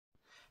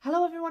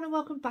Hello everyone and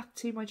welcome back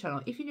to my channel.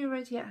 If you're new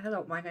around here,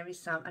 hello, my name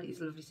is Sam and it's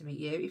lovely to meet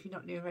you. If you're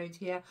not new around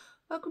here,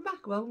 welcome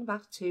back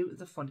to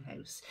the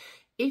Funhouse.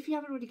 If you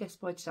haven't already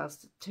guessed by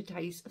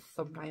today's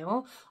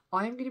thumbnail,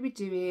 I'm going to be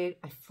doing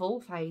a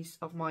full face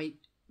of my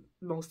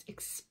most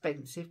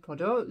expensive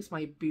products,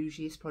 my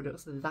bougiest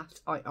products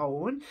that I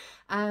own.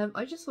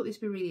 I just thought this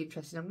would be really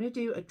interesting. I'm going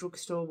to do a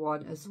drugstore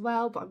one as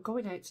well, but I'm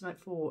going out tonight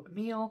for a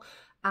meal,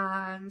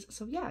 and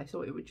so yeah, I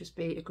thought it would just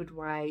be a good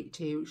way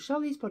to show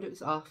these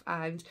products off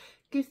and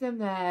give them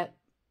their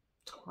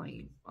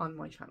time on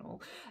my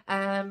channel.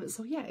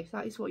 So yeah, if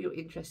that is what you're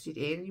interested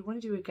in and you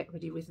want to do a get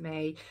ready with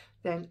me,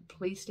 then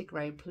please stick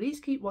around, please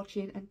keep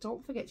watching, and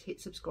don't forget to hit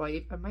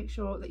subscribe and make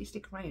sure that you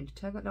stick around,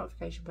 turn that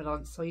notification bell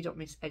on so you don't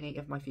miss any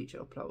of my future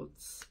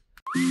uploads.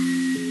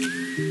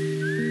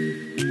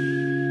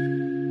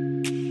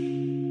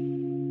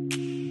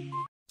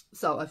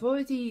 So I've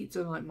already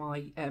done like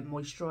my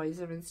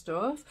moisturiser and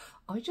stuff.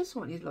 I just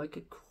wanted like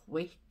a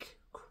quick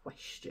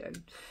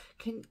question.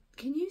 Can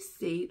you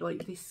see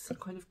like this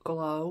kind of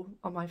glow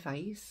on my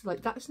face?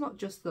 Like, that's not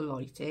just the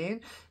lighting,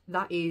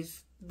 that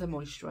is the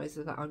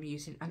moisturiser that I'm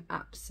using and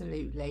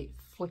absolutely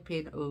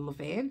flipping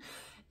loving.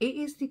 It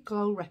is the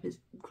Glow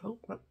Recipe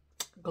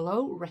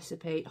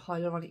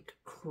Hyaluronic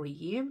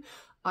Cream.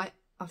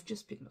 I've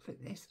just been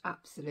loving this,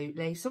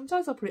 absolutely.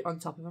 Sometimes I'll put it on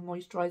top of a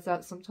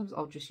moisturiser, sometimes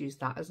I'll just use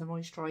that as a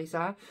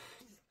moisturiser.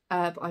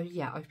 But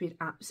I've been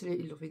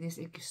absolutely loving this.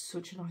 It gives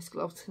such a nice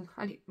glow to,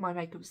 and my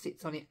makeup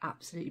sits on it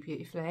absolutely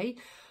beautifully.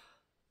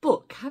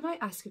 But can I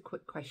ask a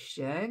quick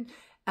question?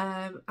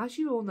 As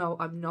you all know,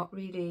 I'm not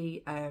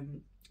really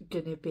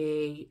going to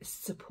be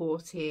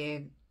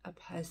supporting a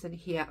person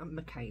here,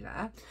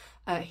 Michaela,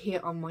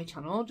 here on my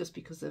channel, just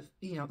because of,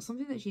 you know,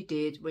 something that she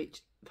did,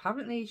 which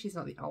apparently she's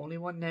not the only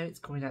one now. It's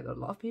coming out that a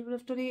lot of people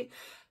have done it.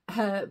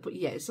 But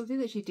yeah, it's something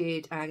that she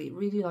did, and it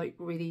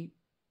really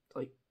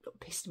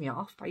pissed me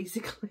off,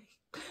 basically,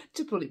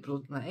 to put it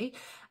bluntly.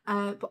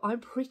 But I'm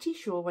pretty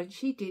sure when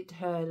she did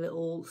her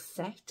little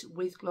set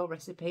with Glow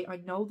Recipe, I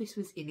know this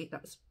was in it,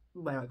 that's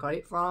where I got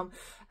it from,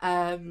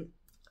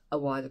 a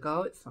while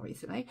ago, it's not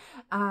recently,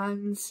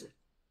 and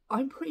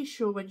I'm pretty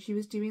sure when she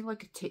was doing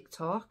like a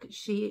TikTok,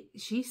 she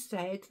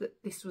said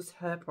that this was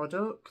her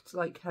product,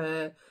 like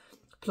her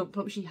Plump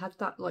Plump. She had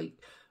that like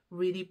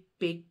really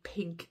big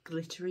pink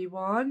glittery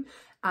one,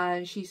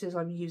 and she says,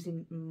 I'm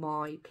using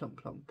my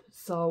Plump Plump.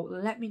 So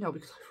let me know,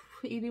 because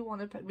I really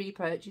want to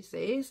repurchase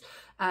this,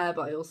 but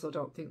I also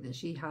don't think that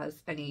she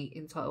has any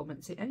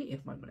entitlement to any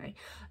of my money.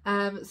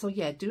 So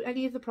yeah, do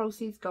any of the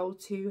proceeds go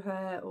to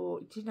her,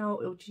 or do you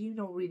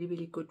know a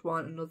really good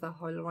one, another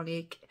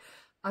hyaluronic?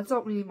 I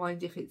don't really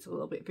mind if it's a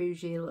little bit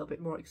bougie, a little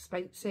bit more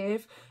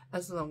expensive,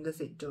 as long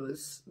as it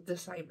does the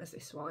same as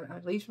this one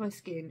and leaves my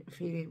skin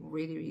feeling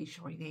really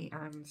shiny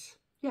and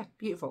yeah,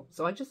 beautiful.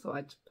 So I just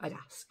thought I'd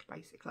ask,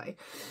 basically.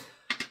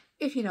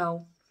 If you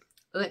know,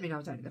 let me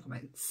know down in the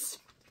comments.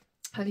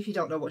 And if you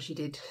don't know what she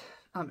did,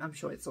 I'm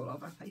sure it's all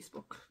over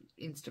Facebook,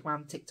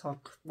 Instagram,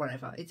 TikTok,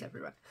 wherever, it's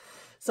everywhere.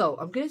 So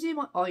I'm going to do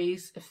my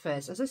eyes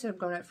first. As I said, I'm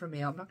going out for a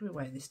meal. I'm not going to be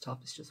wearing this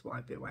top, it's just what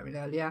I've been wearing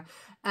earlier.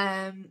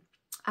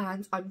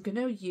 And I'm going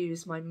to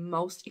use my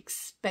most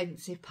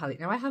expensive palette.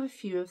 Now, I have a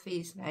few of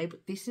these now,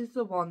 but this is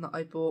the one that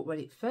I bought when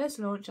it first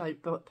launched. I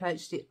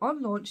purchased it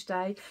on launch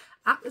day.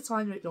 At the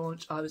time that it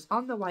launched, I was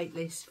on the wait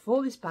list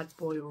for this bad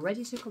boy,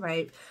 ready to come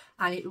out.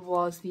 And it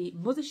was the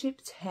Mothership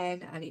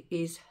 10, and it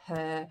is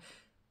her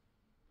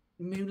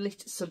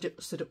Moonlit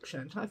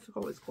Seduction. I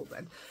forgot what it's called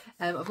then.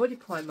 I've already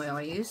primed my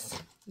eyes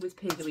with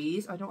P.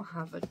 Louise. I don't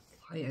have a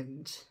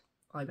high-end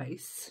eye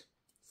base.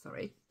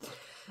 Sorry.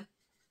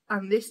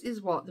 And this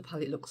is what the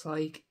palette looks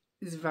like.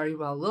 It's very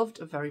well loved,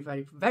 very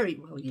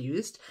well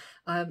used.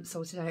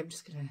 So today I'm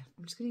just gonna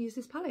use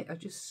this palette.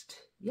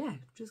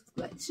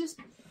 Let's just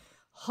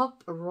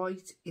hop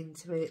right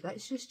into it.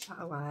 Let's just chat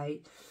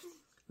away.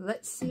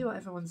 Let's see what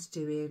everyone's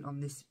doing on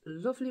this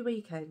lovely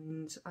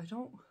weekend.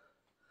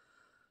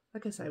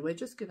 Like I say, we're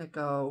just gonna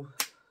go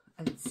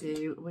and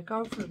see. We're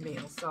going for a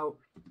meal. So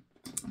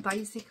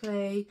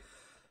basically,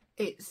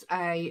 it's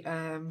a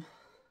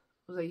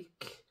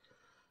like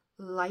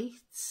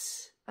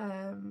late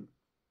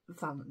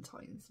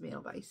Valentine's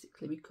meal,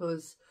 basically,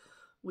 because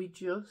we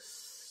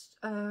just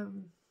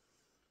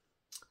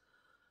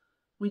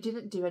we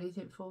didn't do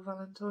anything for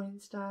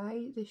Valentine's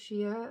Day this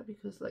year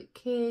because like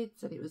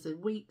kids, and it was a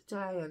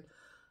weekday and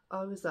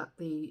I was at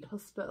the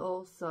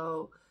hospital,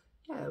 so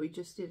yeah, we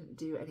just didn't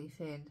do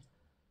anything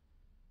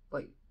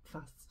like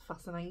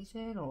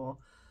fascinating or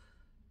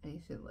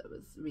anything that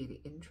was really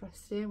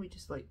interesting. We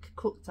just like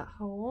cooked at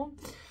home,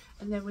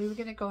 and then we were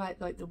going to go out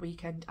like the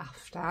weekend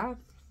after,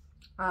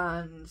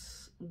 and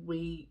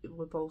we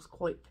were both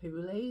quite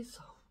poorly,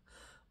 so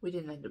we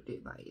didn't end up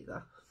doing that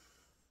either.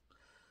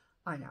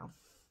 I know.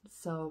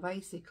 So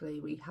basically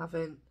we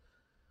haven't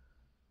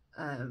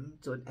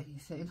done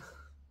anything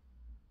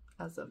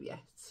as of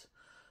yet.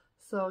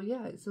 So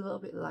yeah, it's a little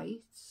bit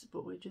late,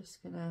 but we're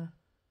just gonna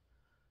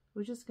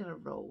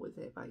roll with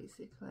it,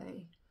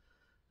 basically.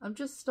 I'm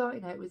just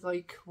starting out with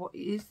like what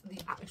is the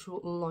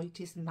actual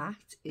lightest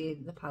matte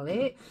in the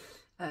palette,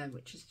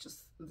 which is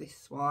just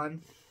this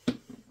one.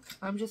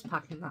 I'm just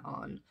packing that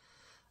on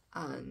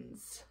and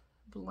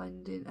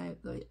blending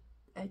out the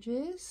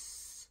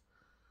edges.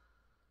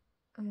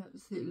 I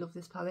absolutely love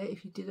this palette.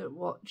 If you didn't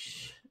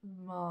watch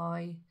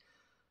my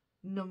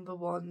number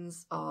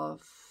ones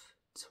of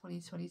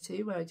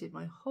 2022, where I did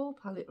my whole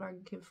palette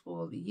ranking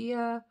for the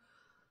year,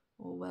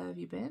 or where have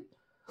you been,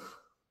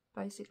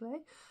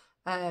 basically,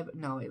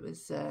 no, it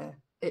was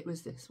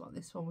this one.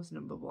 This one was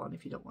number one.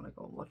 If you don't want to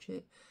go and watch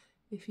it,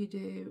 if you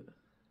do,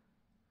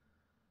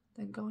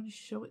 then go and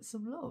show it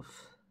some love.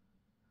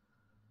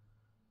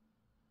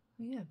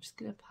 Yeah, I'm just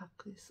gonna pack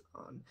this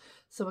on.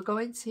 So we're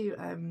going to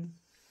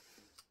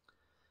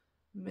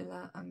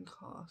Miller and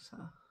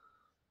Carter.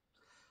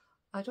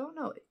 I don't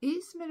know,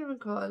 is Miller and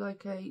Carter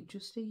like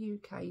just a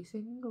UK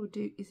thing, or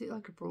is it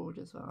like abroad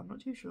as well? I'm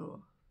not too sure.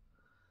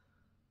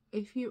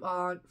 If you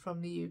aren't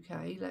from the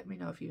UK, let me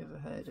know if you've ever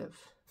heard of,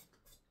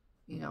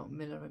 you know,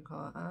 Miller and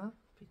Carter,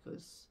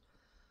 because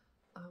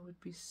I would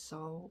be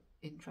so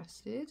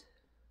interested.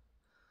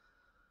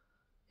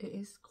 It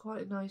is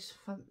quite a nice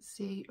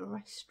fancy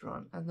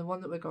restaurant, and the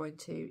one that we're going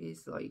to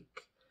is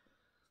like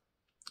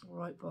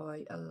right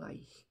by a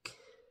lake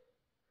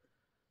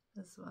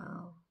as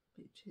well,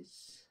 which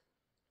is,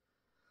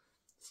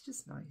 it's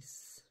just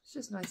nice. It's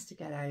just nice to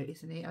get out,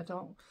 isn't it? I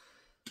don't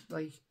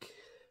like,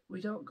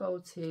 we don't go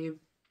to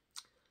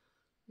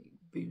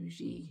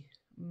bougie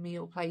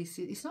meal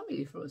places. It's not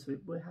really for us.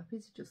 We're happy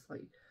to just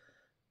like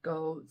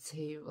go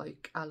to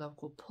like our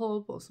local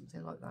pub or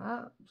something like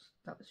that.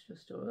 That's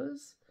just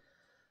us.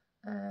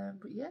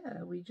 But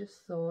yeah, we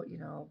just thought, you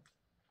know,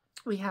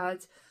 we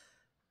had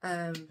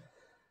a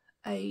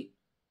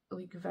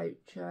like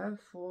voucher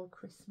for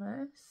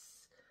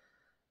Christmas,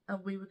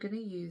 and we were going to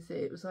use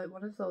it. It was like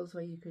one of those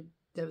where you could,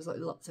 there was like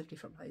lots of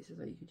different places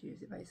where you could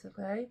use it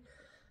basically,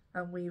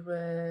 and we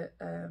were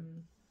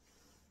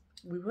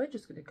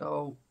just going to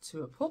go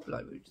to a pub.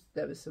 Like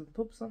there were some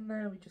pubs on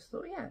there. We just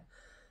thought, yeah,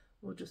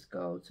 we'll just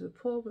go to a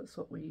pub. That's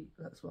what we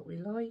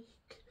like.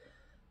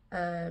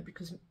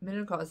 Because Miller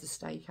and Carter's a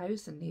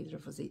steakhouse and neither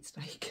of us eat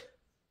steak.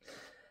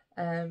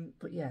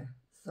 But yeah,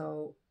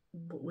 so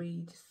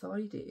we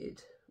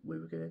decided we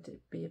were going to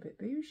be a bit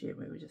bougie, and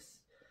we were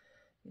just,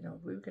 you know,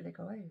 we were going to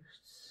go out.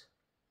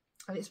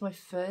 And it's my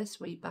first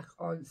week back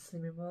on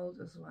Slimming World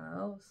as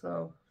well,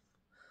 so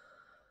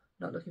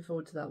not looking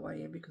forward to that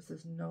weigh-in, because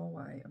there's no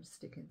way I'm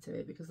sticking to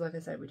it, because like I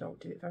said, we don't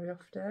do it very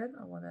often.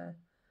 I want to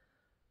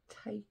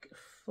take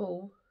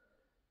full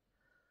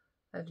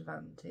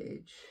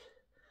advantage.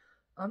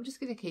 I'm just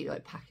going to keep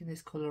like packing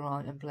this colour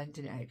on and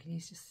blending it out. Can you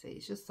just see?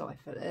 It's just so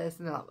effortless,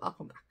 and then I'll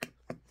come back.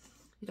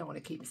 You don't want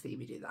to keep seeing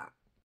me do that.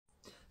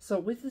 So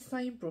with the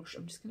same brush,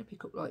 I'm just going to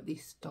pick up like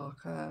this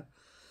darker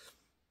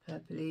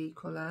purpley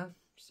colour,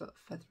 sort of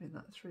feathering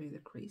that through the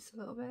crease a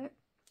little bit.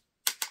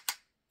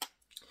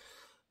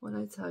 When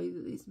I tell you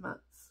that these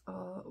mattes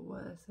are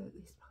worth it,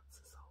 these mattes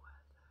are so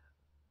worth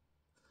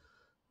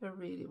it. They're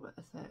really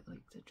worth it.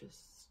 Like they're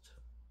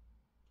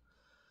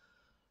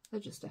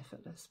just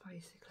effortless,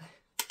 basically.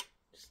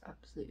 Just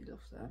absolutely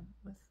love them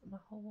with my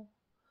whole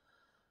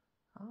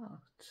heart.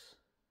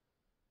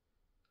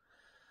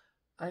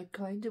 I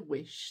kind of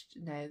wished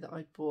now that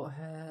I'd bought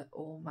her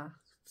all matte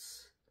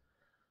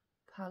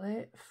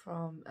palette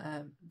from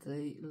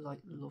the like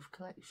Love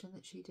collection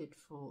that she did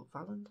for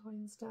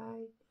Valentine's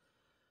Day.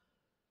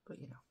 But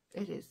you know,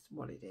 it is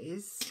what it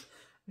is.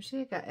 I'm just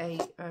gonna get a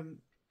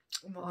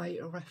my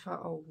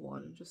Refa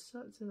 01 and just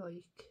start to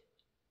like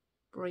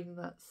bring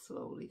that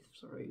slowly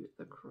through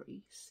the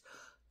crease.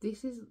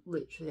 This is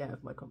literally out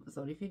of my comfort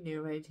zone. If you're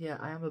new around here,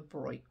 I am a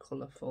bright,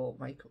 colourful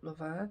makeup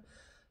lover,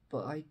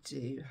 but I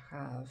do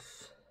have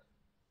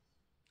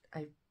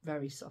a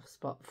very soft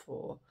spot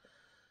for,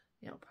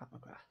 you know, Pat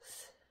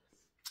McGrath,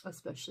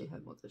 especially her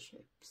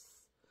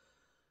motherships.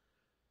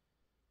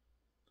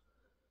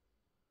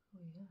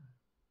 Oh yeah.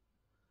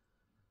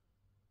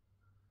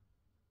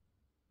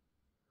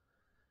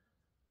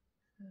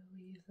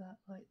 Leave that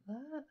like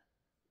that.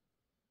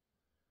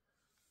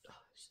 Oh,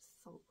 it's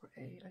just so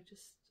pretty. I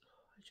just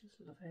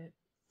love it.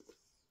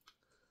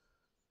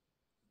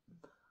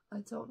 I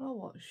don't know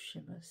what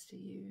shimmers to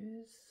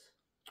use.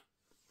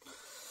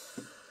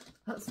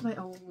 That's my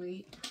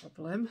only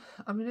problem.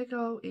 I'm going to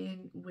go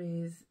in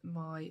with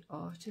my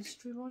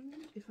Artistry one,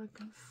 if I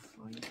can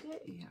find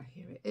it. Yeah,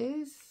 here it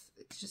is.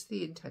 It's just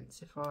the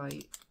Intensify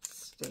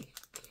stick,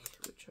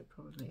 which I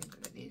probably am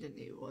going to need a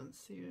new one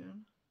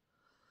soon.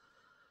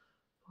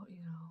 But,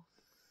 you know,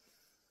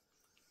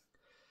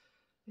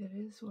 it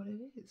is what it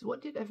is.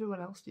 What did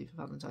everyone else do for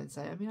Valentine's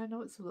Day? I mean, I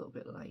know it's a little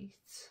bit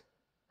late,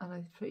 and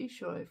I'm pretty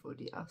sure I've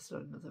already asked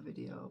on another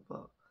video,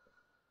 but,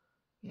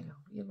 you know,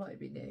 you might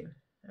be new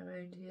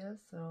around here,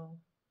 so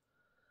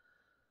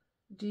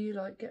do you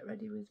like get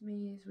ready with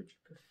me's? Would you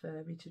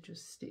prefer me to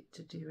just stick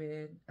to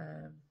doing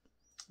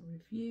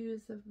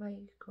reviews of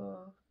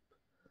makeup?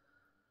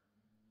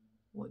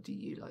 What do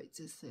you like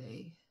to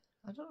see?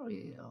 I don't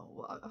really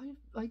know.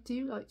 I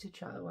do like to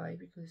chat away,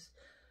 because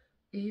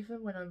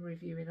even when I'm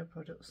reviewing a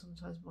product,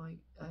 sometimes my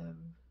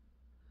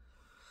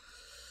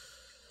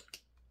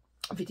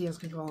video's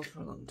gonna go on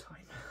for a long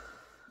time.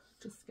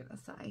 Just gonna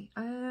say.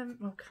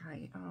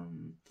 Okay.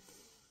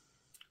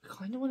 I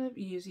kind of want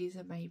to use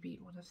either maybe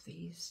one of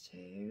these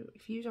two.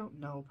 If you don't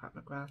know Pat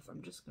McGrath,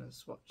 I'm just gonna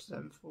swatch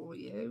them for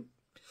you.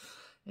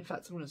 In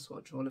fact, I'm going to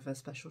swatch all of her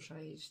special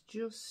shades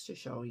just to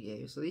show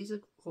you. So these are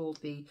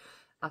called the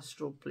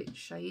Astral Blitz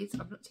shades.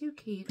 I'm not too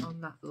keen on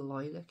that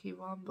lilac-y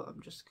one, but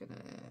I'm just going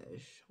to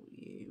show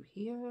you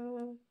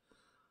here.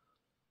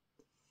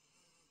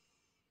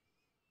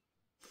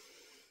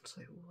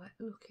 So wet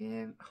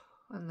looking.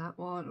 And that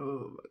one,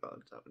 oh my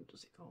god, that one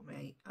does it for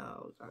me.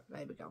 Oh,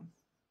 there we go.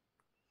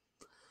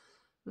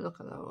 Look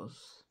at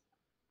those.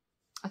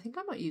 I think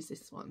I might use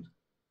this one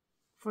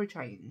for a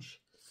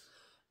change.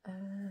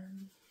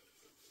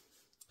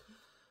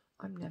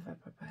 I'm never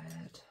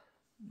prepared.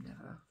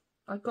 Never.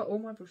 I got all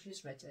my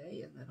brushes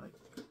ready and then I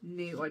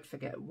knew I'd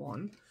forget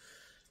one,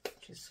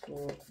 which is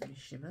for my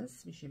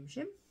shimmers, my shim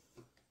shim.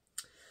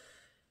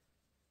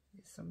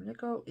 So I'm going to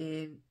go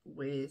in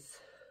with,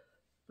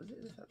 was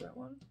it that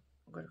one?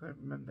 I'm going to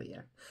remember,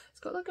 yeah. It's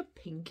got like a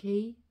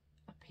pinky,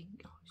 oh,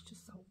 it's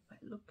just so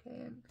wet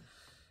looking.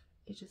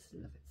 I just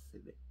love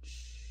it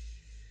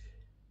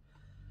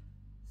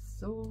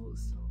so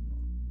much. So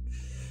much.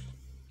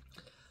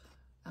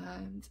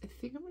 And I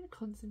think I'm going to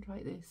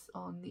concentrate this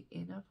on the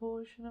inner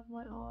portion of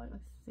my eye, I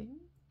think.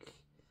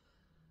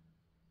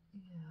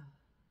 Yeah.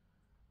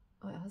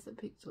 Oh, it hasn't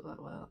picked up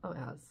that well. Oh, it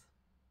has.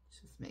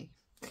 It's just me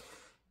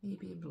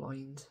being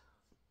blind.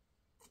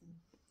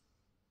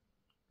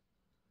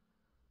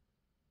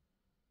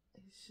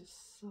 It's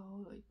just so,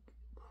 like,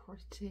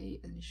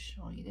 pretty and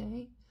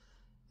shiny.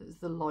 It was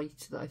the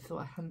light that I thought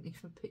I hadn't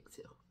even picked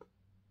it up.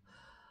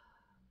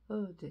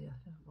 Oh dear,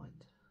 never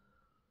mind.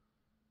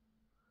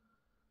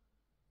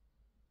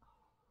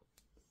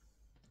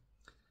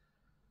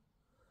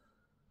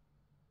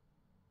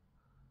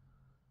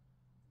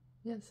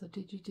 Yeah, so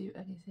did you do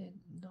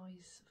anything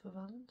nice for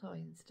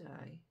Valentine's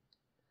Day?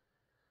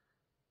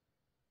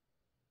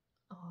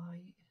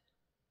 I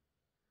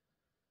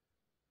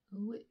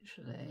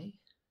literally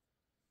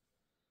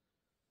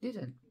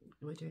didn't.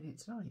 We're doing it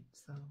tonight,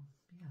 so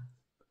yeah.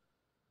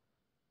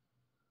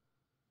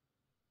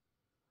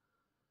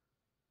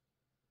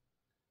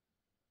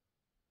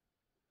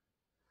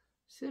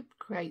 Just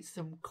create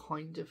some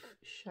kind of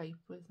shape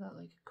with that,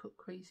 like a cut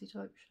creasy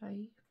type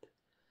shape.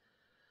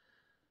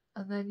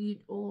 And then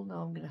you all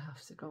know I'm going to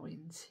have to go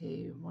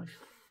into my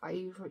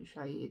favourite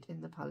shade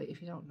in the palette.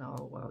 If you don't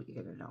know, well,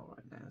 you're going to know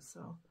right now.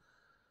 So,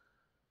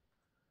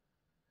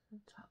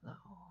 tap that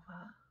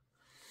over.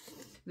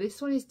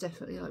 This one is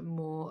definitely like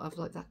more of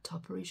like that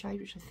toppery shade,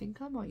 which I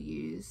think I might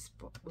use,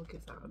 but we'll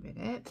give that a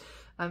minute.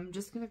 I'm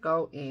just going to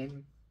go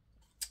in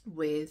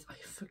with, I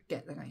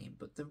forget the name,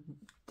 but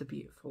the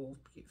beautiful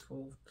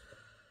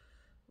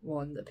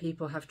one that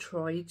people have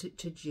tried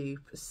to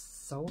dupe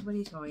so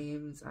many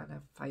times and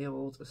have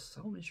failed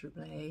so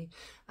miserably.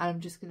 And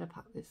I'm just going to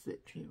pat this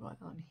literally right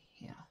on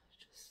here.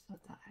 Just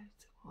let that out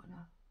the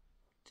corner.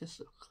 Just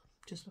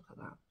look at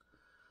that.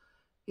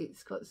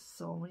 It's got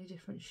so many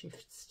different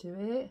shifts to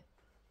it.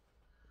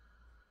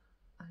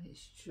 And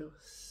it's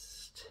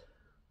just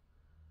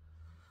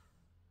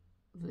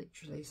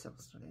literally so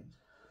stunning.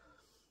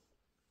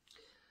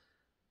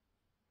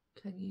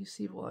 Can you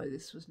see why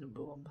this was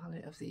 #1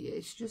 palette of the year?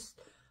 It's just,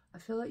 I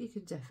feel like you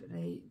can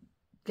definitely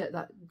get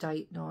that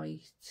date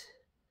night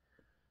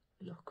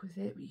look with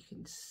it, but you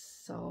can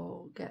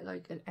so get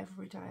like an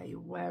everyday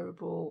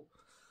wearable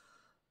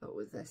look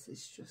with this.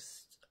 It's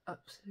just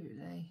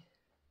absolutely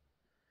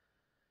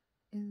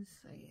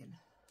insane.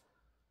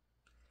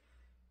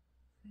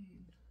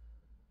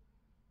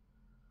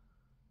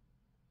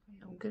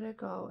 I'm gonna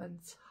go and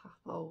tap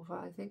over.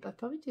 I think I'd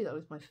probably do that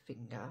with my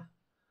finger.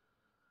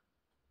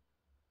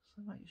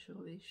 So make sure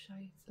these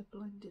shades are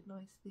blended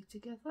nicely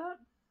together.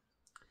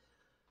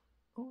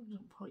 Oh,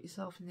 don't put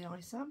yourself in the eye,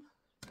 Sam.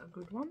 A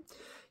good one.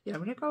 Yeah,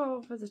 I'm going to go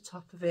over the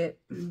top of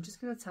it. I'm just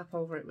going to tap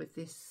over it with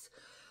this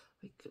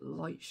like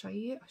light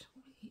shade.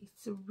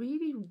 It's a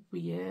really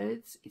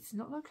weird, it's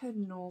not like her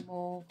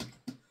normal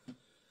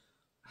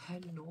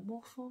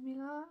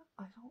formula.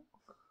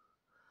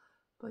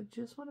 But I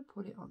just want to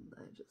put it on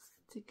there just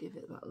to give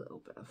it that little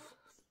bit of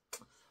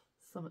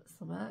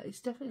summer.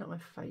 It's definitely not my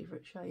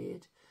favourite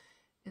shade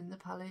in the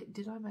palette.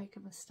 Did I make a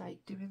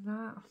mistake doing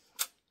that?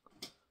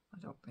 I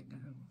don't think I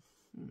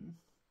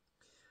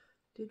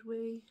Did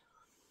we?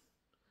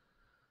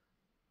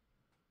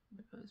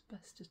 Maybe it was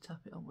best to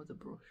tap it on with a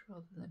brush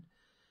rather than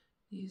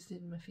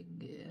using my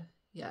finger.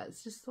 Yeah,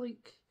 it's just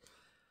like,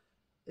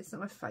 it's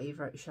not my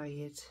favourite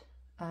shade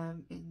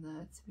in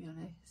there, to be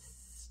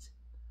honest.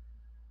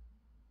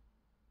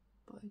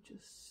 But I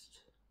just,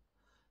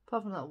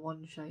 apart from that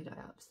one shade, I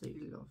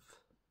absolutely love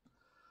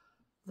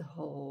the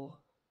whole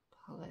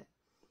palette.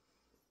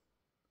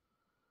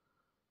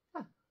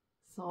 Yeah,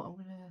 so I'm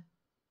gonna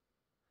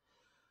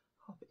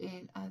hop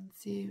in and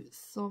do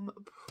some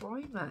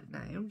primer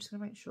now. I'm just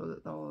gonna make sure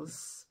that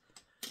those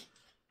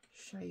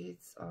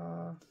shades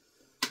are,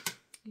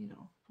 you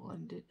know,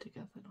 blended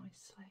together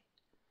nicely.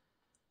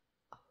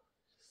 Oh,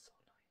 so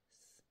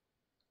nice.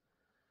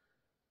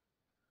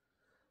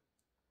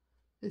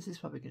 This is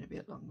probably going to be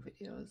a long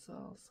video as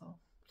well, so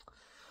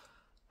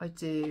I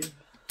do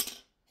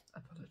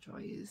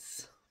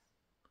apologise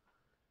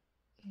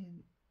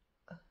in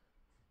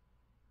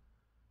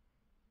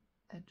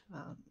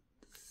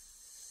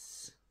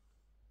advance.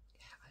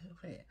 Yeah, I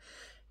love it.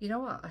 You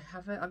know what? I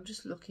haven't. I'm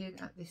just looking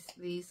at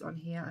these on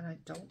here, and I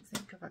don't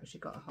think I've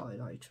actually got a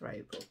highlighter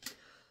out, but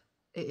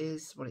it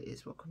is what it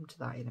is. We'll come to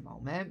that in a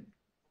moment.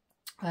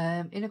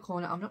 In a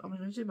corner, I'm going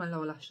to do my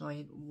lower lash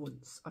line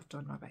once I've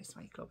done my base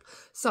makeup.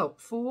 So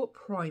for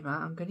primer,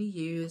 I'm going to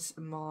use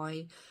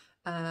my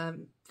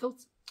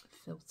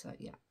filter,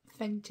 yeah,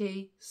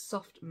 Fenty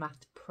Soft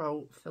Matte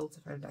Pro Filter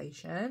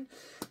Foundation.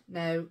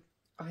 Now,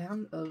 I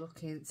am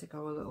looking to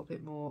go a little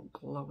bit more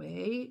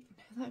glowy.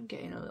 Now that I'm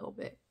getting a little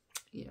bit,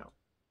 you know,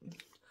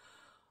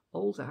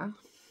 older,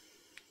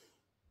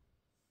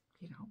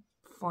 you know,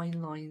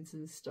 fine lines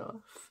and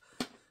stuff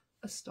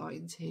are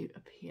starting to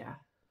appear.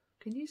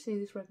 Can you see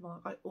this red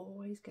mark? I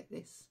always get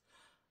this.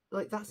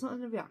 Like, that's not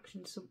a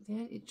reaction to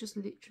something. It just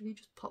literally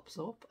just pops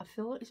up. I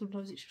feel like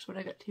sometimes it's just when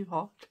I get too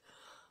hot,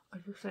 I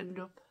just end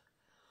up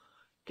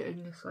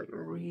getting this, like,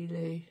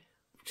 really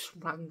just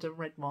random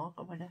red mark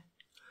on my neck.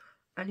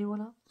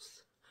 Anyone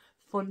else?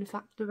 Fun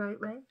fact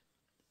about me?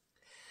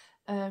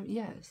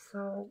 Yeah,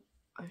 so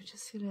I'm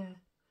just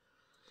gonna...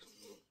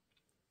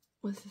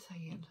 What's the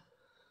saying?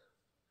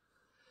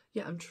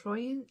 Yeah, I'm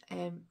trying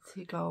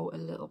to go a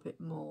little bit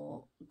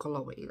more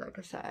glowy, like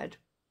I said,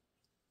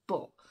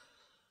 but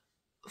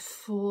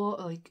for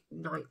like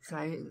nights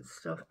out and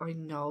stuff, I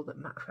know that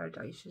matte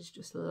foundations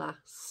just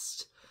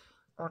last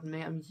on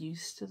me. I'm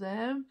used to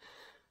them,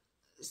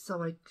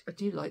 so I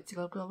do like to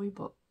go glowy,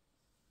 but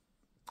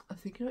I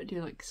think I might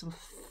do like some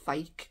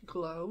fake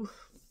glow.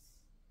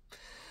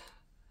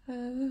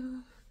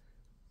 By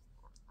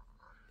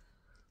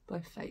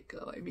fake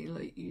glow, I mean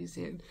like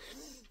using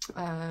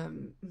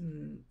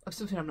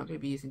something I'm not going to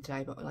be using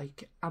today, but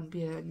like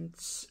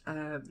ambient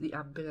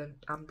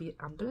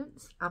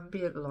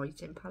ambient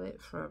lighting palette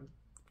from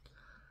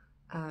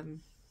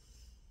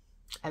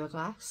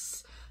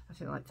Hourglass. I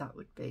think like that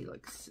would be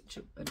like such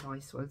a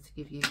nice one to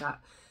give you that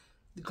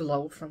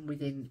glow from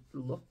within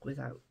look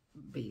without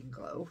being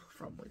glow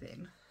from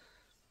within,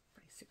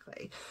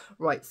 basically.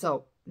 Right,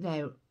 so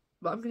now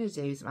what I'm going to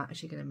do is I'm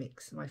actually going to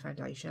mix my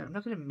foundation. I'm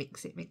not going to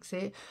mix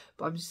it,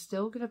 but I'm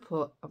still going to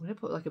put,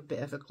 like a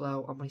bit of a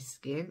glow on my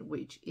skin,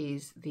 which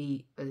is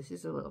this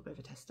is a little bit of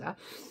a tester,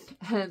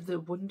 the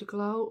Wonder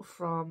Glow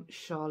from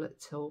Charlotte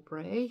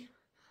Tilbury.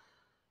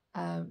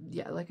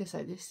 Yeah, like I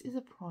said, this is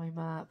a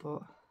primer,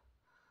 but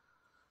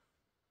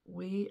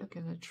we are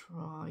going to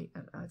try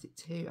and add it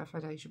to our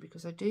foundation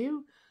because I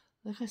do,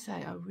 like I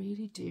say, I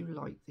really do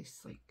like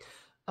this. Like,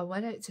 I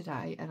went out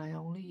today and I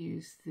only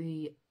used the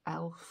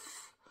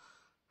e.l.f.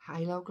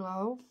 Halo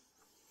Glow,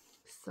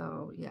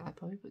 so yeah, I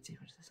probably put too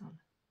much of this on.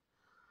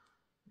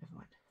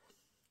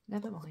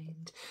 Never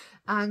mind.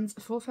 And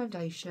for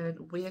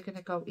foundation, we are going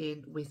to go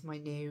in with my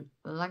new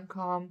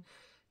Lancome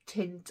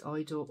Tint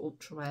Idol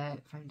Ultra Wear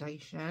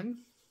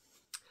foundation.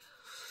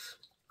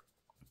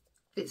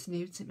 It's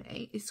new to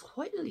me. It's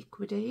quite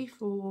liquidy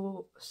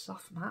for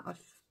soft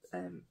matte.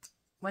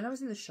 When I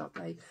was in the shop,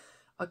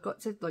 I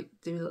got to like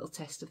do a little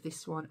test of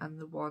this one and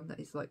the one that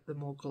is like the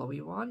more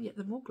glowy one. Yet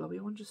the more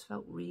glowy one just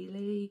felt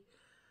really,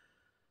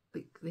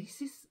 like,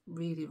 this is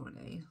really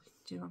runny.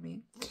 Do you know what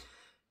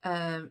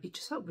I mean? It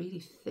just felt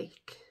really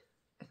thick,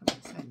 if that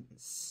makes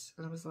sense.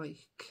 And I was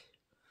like,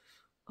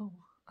 oh,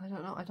 I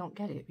don't know, I don't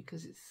get it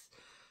because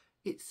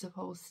it's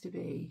supposed to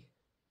be.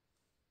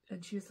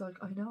 And she was like,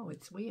 I know,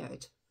 it's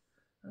weird.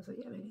 I was like,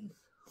 yeah, it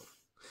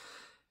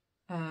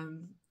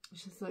is.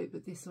 She's like,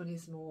 but this one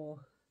is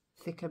more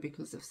thicker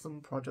because of some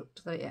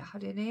product that it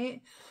had in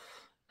it,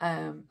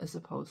 as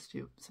opposed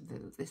to something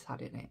that this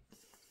had in it.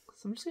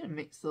 So I'm just going to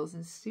mix those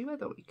and see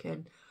whether we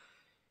can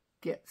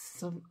get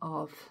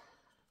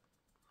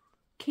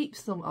keep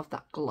some of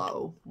that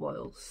glow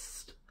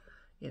whilst,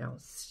 you know,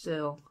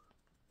 still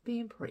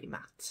being pretty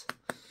matte.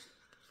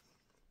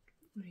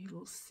 We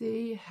will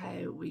see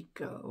how we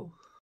go.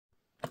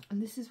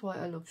 And this is why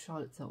I love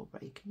Charlotte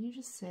Tilbury. Can you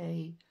just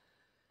see?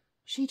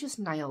 She just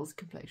nails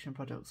complexion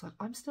products. Like,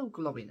 I'm still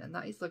glowing, and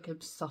that is like a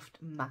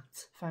soft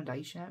matte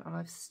foundation, and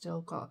I've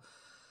still got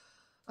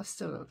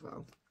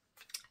glow.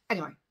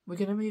 Anyway, we're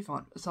gonna move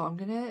on. So I'm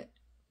gonna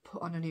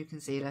put on a new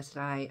concealer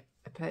today.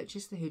 I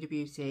purchased the Huda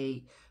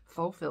Beauty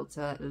Full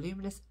Filter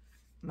Luminous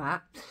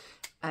Matte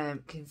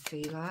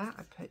concealer.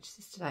 I purchased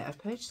this today. I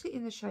purchased it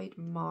in the shade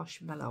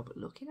Marshmallow, but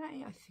looking at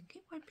it, I think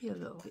it might be a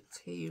little bit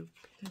too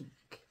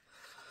pink.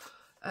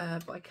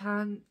 But I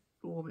can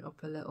warm it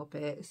up a little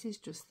bit. This is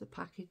just the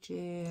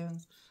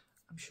packaging.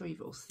 I'm sure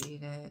you've all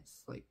seen it.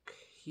 It's like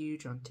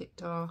huge on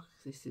TikTok.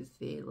 This is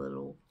the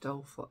little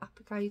doe foot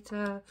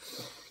applicator.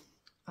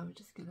 I'm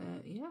just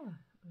gonna, yeah,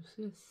 I'm just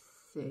gonna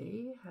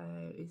see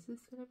how, is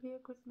this gonna be a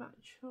good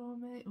match for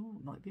me? Oh,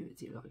 it might be a bit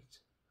too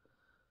light.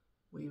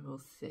 We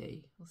will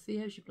see. We'll see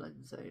how she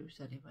blends out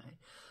anyway.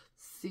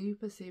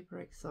 Super, super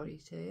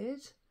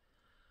excited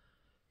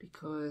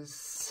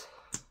because,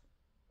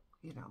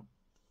 you know,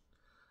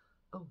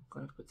 oh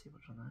god, I've put too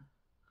much on there.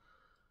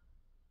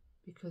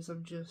 because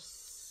I'm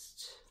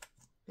just,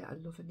 yeah, I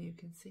love a new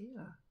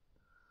concealer.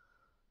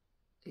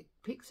 It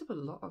picks up a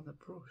lot on the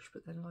brush,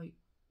 but then like,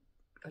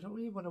 I don't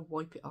really want to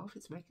wipe it off.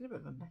 It's making a bit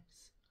of a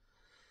mess,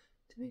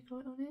 to be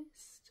quite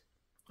honest.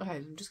 Okay,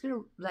 I'm just going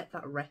to let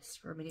that rest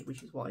for a minute,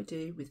 which is what I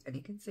do with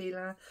any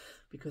concealer,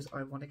 because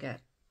I want to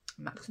get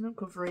maximum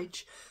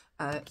coverage.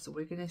 So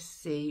we're going to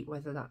see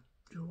whether that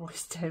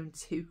dries down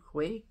too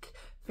quick.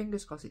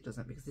 Fingers crossed it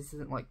doesn't, because this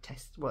isn't like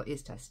test, well, it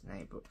is testing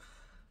out, but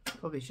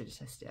probably should have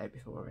tested it out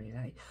before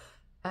really.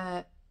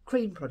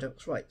 Cream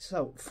products, right,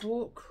 so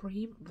for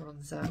cream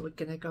bronzer we're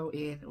going to go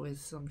in with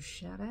some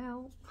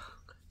Chanel.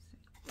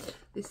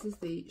 This is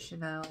the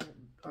Chanel,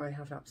 I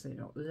have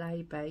absolutely not,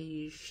 Lay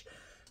Beige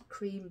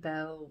Cream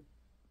Belle,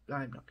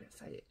 I'm not going to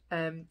say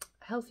it,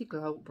 Healthy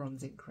Glow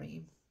Bronzing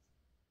Cream.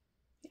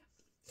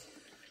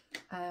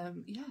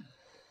 Yeah,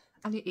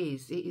 and it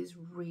is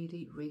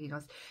really, really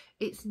nice.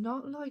 It's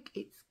not like,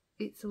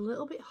 it's a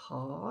little bit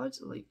hard,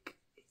 like,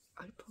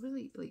 I'd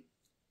probably, like,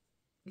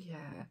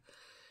 yeah,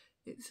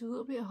 it's a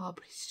little bit hard,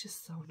 but it's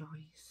just so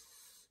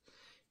nice.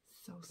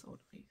 So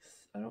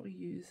nice. I don't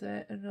use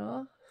it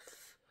enough.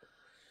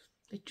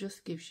 It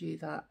just gives you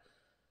that,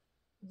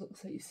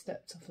 looks like you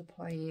stepped off a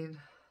plane,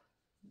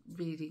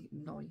 really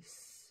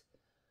nice,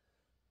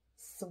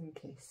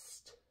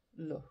 sun-kissed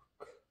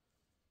look,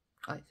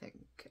 I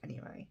think,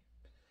 anyway.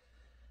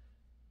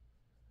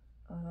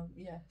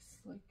 Yes,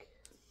 like,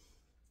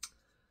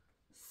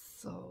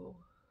 so,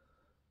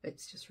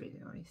 it's just really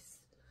nice.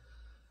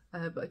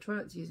 But I try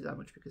not to use it that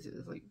much because it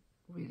was like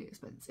really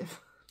expensive.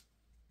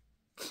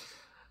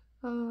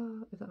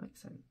 If that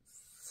makes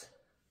sense.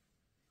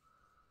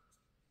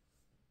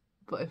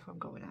 But if I'm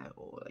going out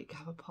or like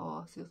have a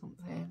party or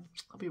something,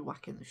 I'll be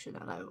whacking the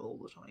Chanel out all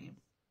the time.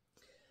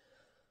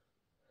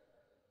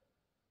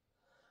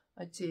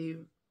 I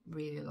do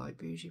really like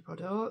bougie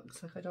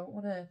products. Like, I don't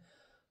want to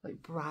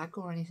like brag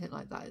or anything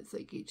like that. It's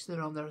like each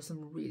their own. There are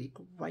some really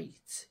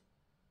great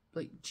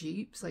like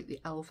dupes, like the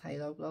e.l.f.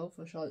 Halo Glow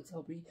for Charlotte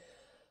Tilbury.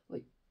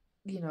 Like,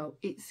 you know,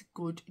 it's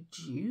good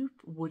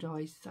dupe. Would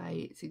I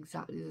say it's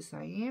exactly the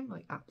same?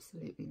 Like,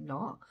 absolutely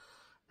not.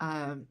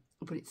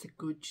 But it's a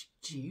good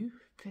dupe,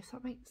 if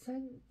that makes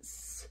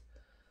sense.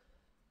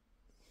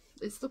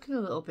 It's looking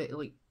a little bit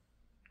like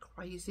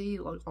crazy,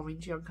 like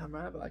orangey on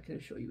camera, but I can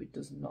assure you it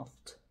does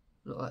not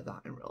look like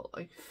that in real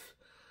life.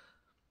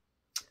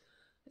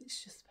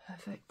 It's just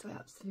perfect.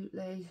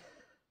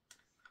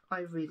 I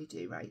really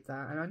do rate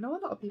that, and I know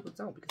a lot of people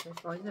don't, because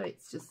I find that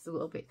it's just a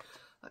little bit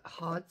like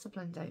hard to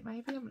blend out.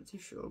 Maybe, I'm not too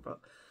sure, but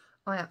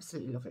I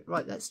absolutely love it.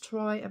 Right, let's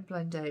try and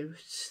blend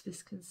out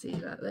this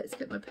concealer. Let's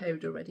get my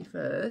powder ready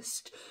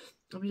first.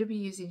 I'm going to be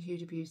using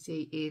Huda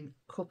Beauty in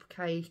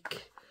Cupcake.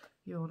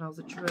 You all know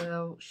the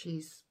drill.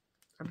 She's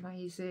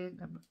amazing,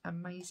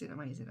 amazing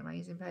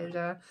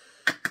powder.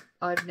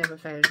 I've never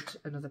found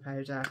another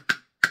powder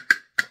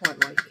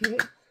quite like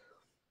it.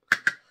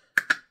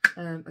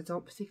 I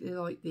don't particularly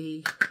like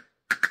the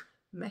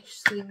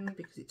mesh thing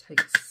because it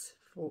takes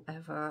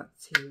forever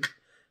to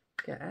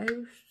get out.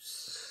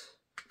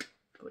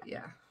 But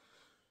yeah,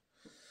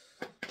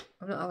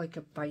 I'm not like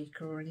a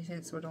baker or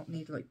anything, so I don't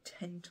need like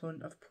 10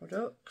 ton of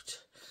product.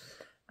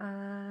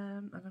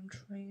 And I'm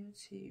trying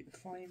to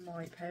find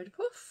my powder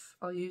puff.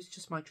 I'll use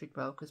just my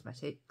Trigwell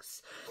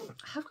Cosmetics.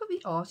 I have got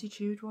the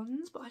Artitude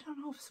ones, but I don't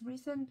know, for some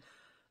reason,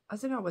 I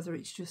don't know whether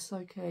it's just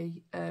like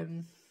a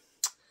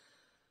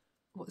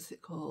what's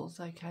it called?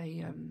 Like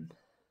a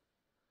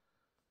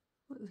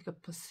like a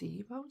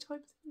placebo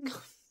type thing.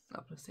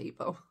 Not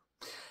placebo.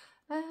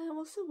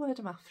 What's the word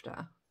I'm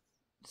after?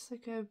 It's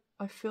like a,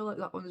 I feel like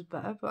that one's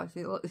better, but I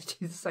think like they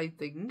do the same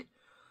thing.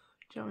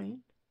 Do you know what I mean?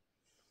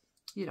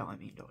 You know what I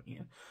mean, don't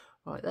you?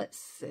 Right, let's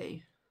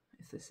see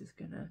if this is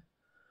gonna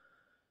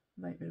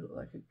make me look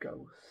like a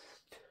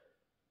ghost.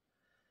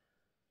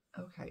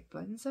 Okay,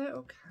 blends out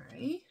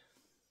okay.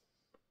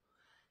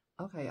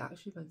 Okay, it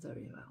actually blends out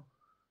really well.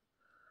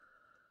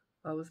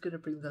 I was gonna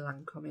bring the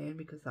Lancome in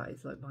because that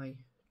is like my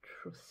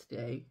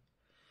trusty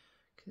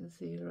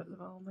concealer at the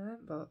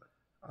moment, but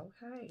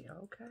okay.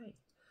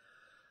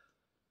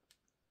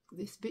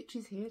 This bitch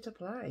is here to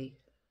play.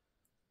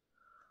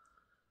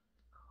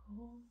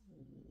 Oh.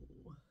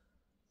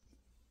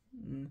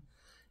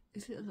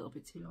 Is it a little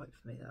bit too light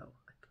for me though?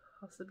 I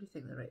possibly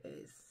think that it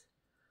is.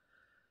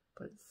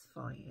 But it's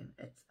fine.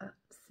 It's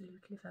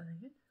absolutely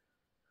fine.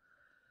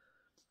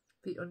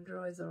 The under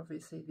eyes are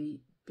obviously the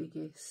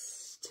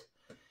biggest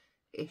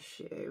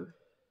issue.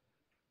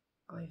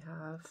 I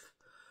have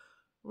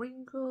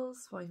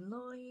wrinkles, fine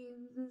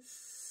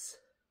lines,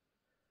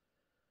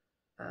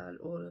 and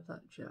all of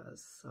that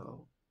jazz.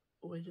 So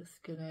we're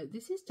just gonna,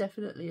 this is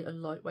definitely a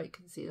lightweight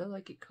concealer.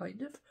 Like, it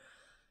kind of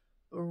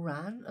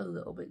ran a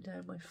little bit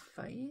down my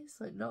face,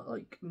 like not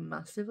like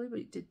massively, but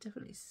it did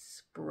definitely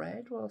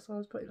spread whilst I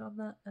was putting on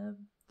that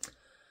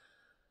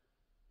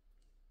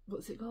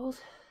what's it called,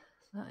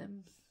 that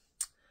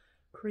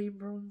cream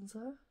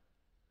bronzer.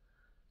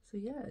 So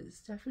yeah, it's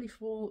definitely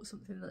for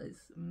something that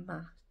is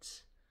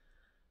matte.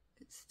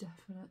 It's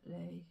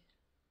definitely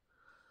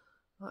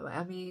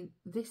I mean,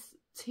 this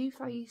Too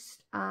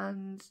Faced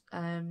and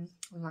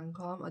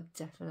Lancome are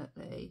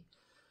definitely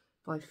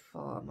by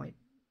far my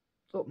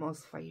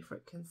utmost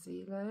favourite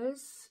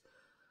concealers.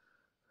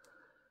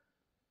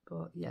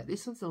 But yeah,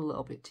 this one's a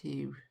little bit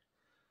too...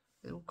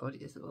 Oh god,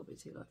 it is a little bit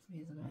too light for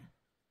me, isn't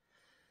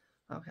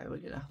it? Okay, we're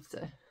gonna have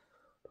to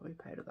probably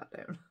powder that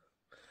down.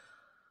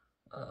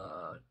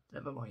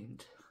 Never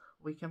mind.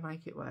 We can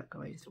make it work,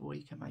 guys.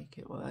 We can make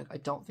it work. I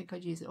don't think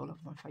I'd use it all over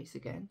my face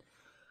again.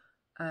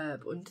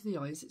 But under the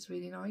eyes it's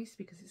really nice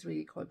because it's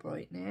really quite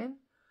brightening.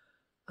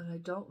 And I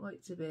don't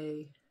like to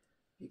be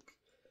like,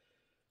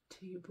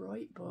 too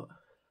bright, but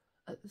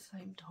at the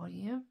same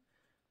time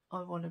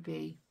I want to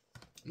be,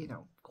 you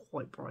know,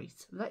 quite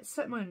bright. Let's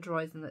set my under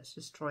eyes and let's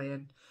just try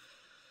and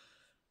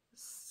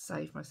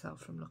save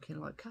myself from looking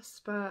like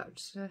Casper. I'm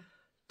just going to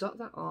dot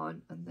that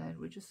on and then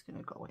we're just going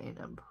to go in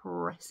and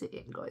press it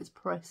in, guys.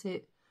 Press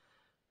it.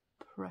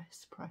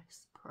 Press,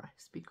 press,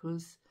 press.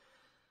 Because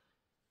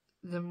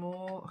the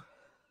more,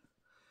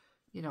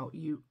 you know,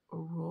 you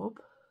rub,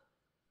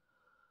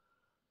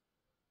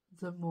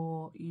 the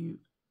more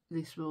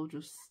this will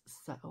just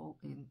settle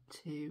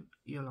into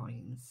your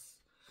lines.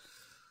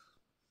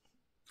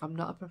 I'm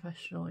not a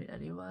professional in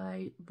any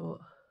way, but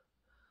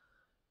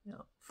you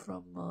know,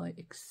 from my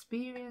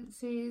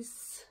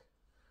experiences,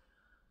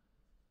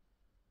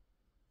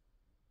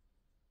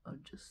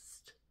 I'm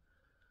just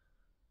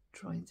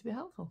trying to be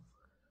helpful.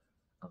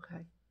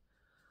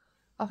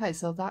 Okay,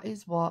 so that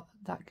is what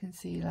that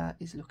concealer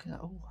is looking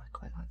like. Oh, I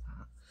quite like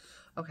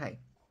that. Okay,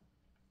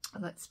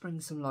 let's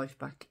bring some life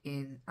back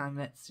in and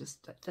let's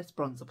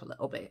bronze up a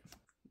little bit.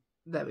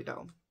 There we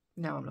go.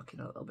 Now I'm looking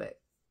a little bit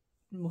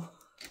more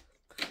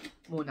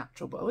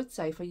natural, but I would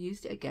say if I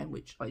used it again,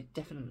 which I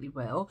definitely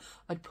will,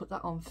 I'd put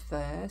that on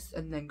first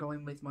and then go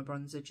in with my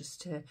bronzer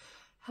just to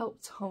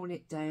help tone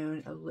it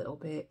down a little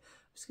bit.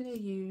 I'm just going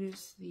to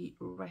use the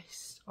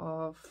rest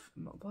of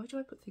why do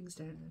I put things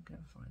down? I'm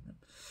going to find them,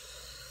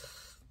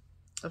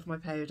 of my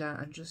powder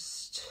and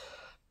just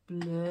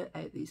blur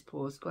out these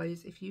pores.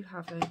 Guys, if you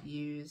haven't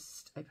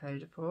used a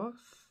powder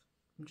puff,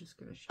 I'm just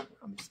going to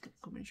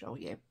come and show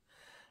you.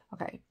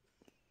 Okay,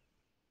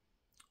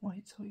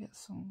 wait till we get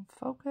some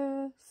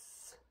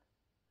focus.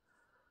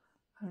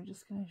 I'm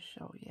just going to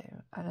show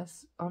you, and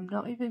I'm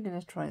not even going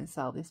to try and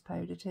sell this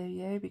powder to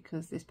you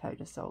because this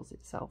powder sells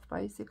itself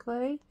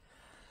basically.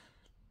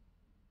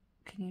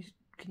 Can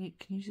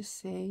you just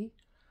see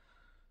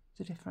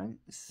the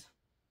difference?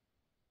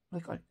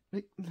 Like I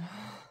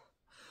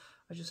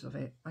just love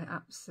it. I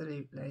just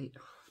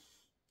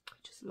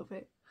love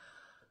it,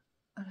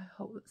 and I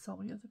hope that so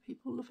many other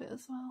people love it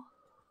as well.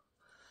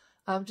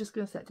 I'm just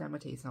going to set down my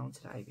T-zone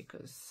today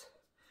because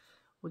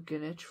we're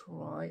going to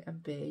try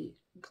and be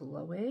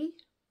glowy.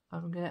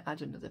 I'm going to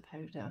add another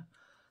powder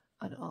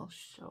and I'll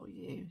show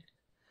you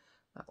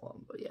that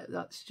one. But yeah,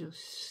 that's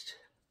just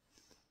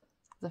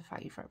the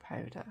favourite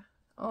powder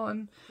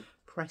on,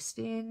 pressed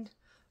in,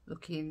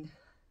 looking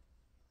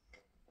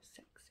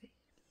sexy.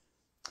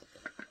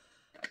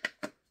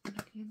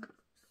 Looking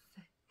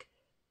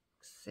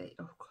sexy.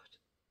 Oh god,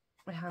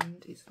 my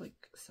hand is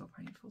like so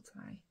painful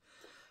today.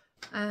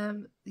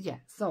 Yeah,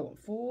 so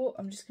for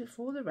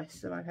the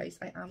rest of my face,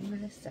 I am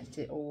going to set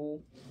it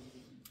all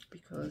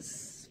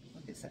because,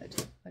 like I said,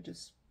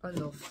 I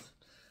love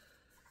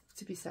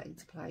to be set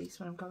into place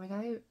when I'm going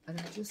out, and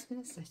I'm just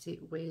going to set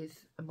it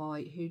with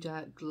my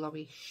Huda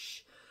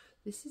Glowish.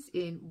 This is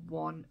in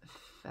One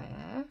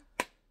Fair,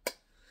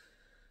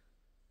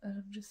 and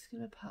I'm just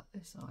going to pat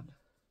this on.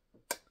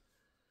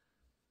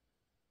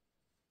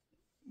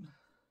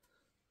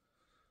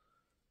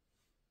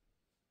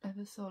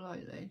 Ever so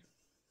lightly.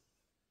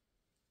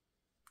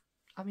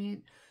 I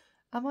mean,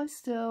 am I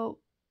still...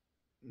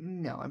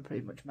 No, I'm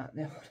pretty much matte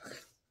now.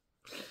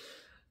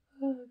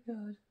 Oh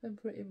god, I'm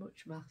pretty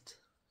much matte.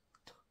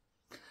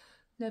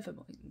 Never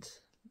mind.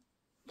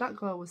 That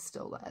glow was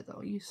still there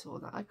though, you saw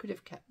that. I could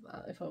have kept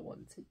that if I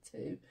wanted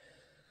to,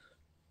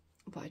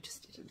 but I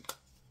just didn't.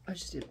 I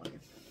just didn't want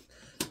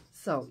to.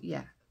 So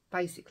yeah,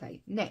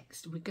 basically,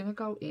 next we're going to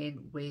go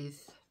in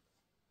with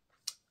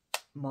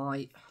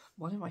one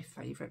of my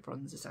favourite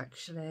bronzers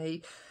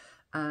actually.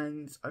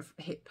 And I've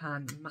hit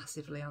pan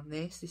massively on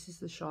this. This is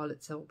the Charlotte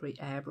Tilbury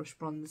Airbrush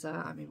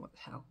Bronzer. I mean, what the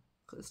hell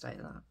could I say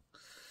to that?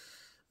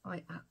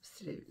 I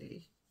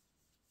absolutely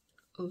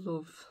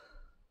love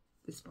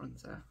this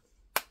bronzer.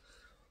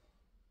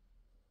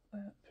 I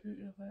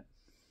absolutely love it.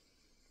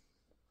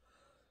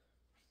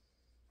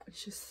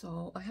 It's just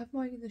so... I have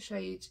mine in the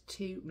shade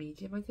 2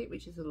 medium, I think,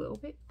 which is a little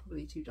bit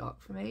probably too dark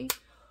for me.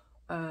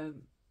 But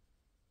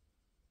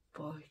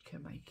I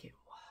can make it work.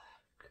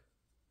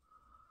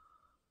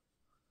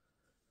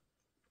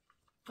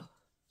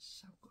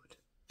 So good.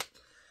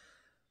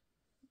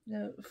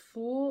 Now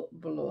for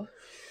blush,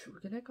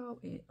 we're gonna go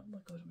in. Oh my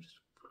god,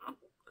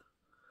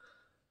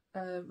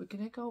 we're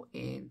gonna go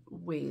in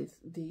with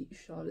the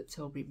Charlotte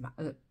Tilbury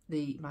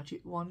the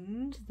Magic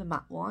Wand, the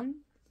matte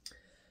one.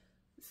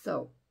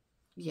 So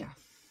yeah,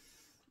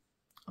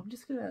 I'm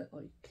just gonna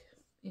like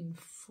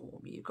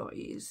inform you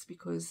guys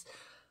because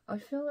I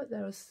feel like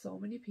there are so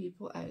many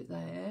people out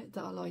there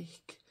that are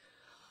like,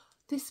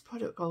 this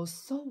product goes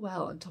so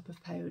well on top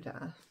of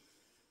powder.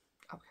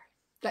 Okay,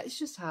 let's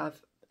just have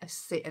a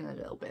sit and a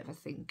little bit of a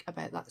think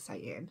about that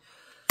saying.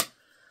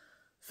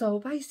 So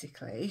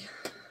basically,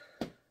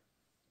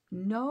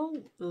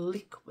 no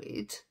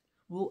liquid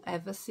will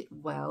ever sit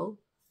well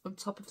on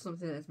top of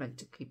something that's meant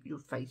to keep your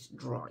face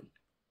dry,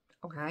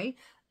 okay?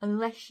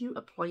 Unless you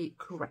apply it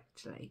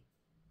correctly.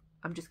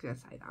 I'm just going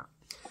to say that.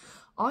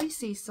 I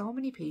see so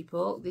many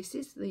people, this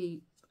is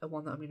the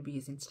one that I'm going to be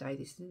using today,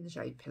 this is in the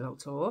shade Pillow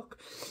Talk.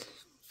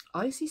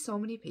 I see so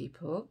many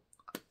people,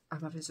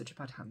 I'm having such a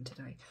bad hand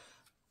today,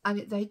 and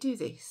they do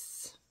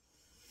this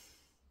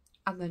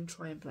and then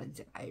try and blend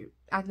it out.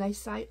 And they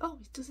say, oh,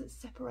 it doesn't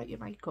separate your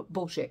makeup.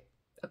 Bullshit.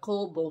 I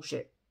call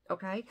bullshit,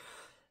 okay?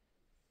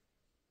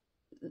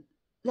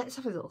 Let's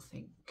have a little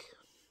think.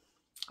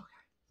 Okay.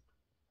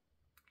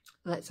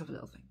 Let's have a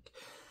little think.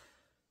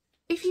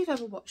 If you've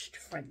ever watched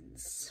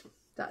Friends,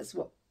 that's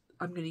what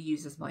I'm going to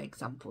use as my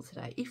example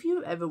today. If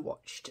you've ever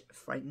watched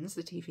Friends,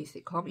 the TV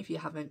sitcom, if you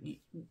haven't,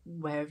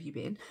 where have you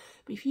been?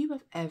 But if you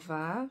have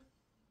ever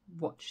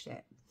watched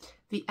it,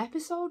 the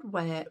episode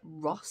where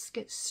Ross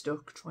gets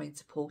stuck trying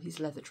to pull his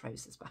leather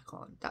trousers back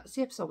on, that's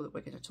the episode that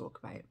we're going to talk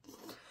about.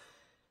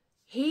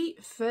 He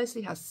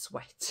firstly has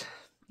sweat,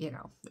 you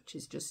know, which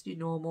is just your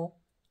normal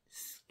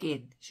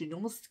skin. It's your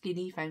normal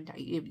skinny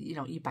foundation, you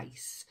know, your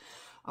base.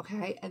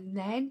 Okay, and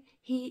then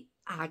he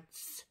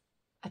adds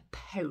a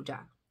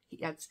powder.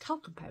 He adds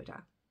talcum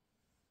powder.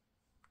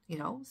 You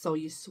know, so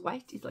your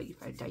sweat is like your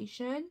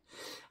foundation.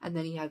 And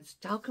then he adds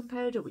talcum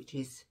powder, which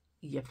is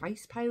your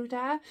face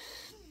powder.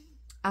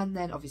 And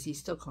then obviously you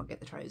still can't get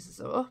the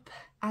trousers up.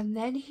 And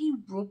then he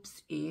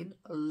rubs in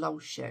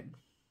lotion.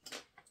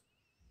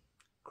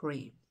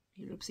 Cream.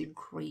 He rubs in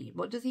cream.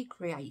 What does he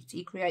create?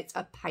 He creates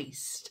a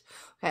paste.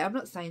 Okay, I'm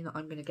not saying that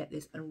I'm going to get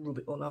this and rub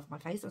it all over my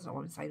face. That's not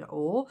what I'm saying at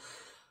all.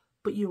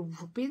 But you're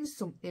rubbing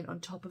something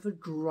on top of a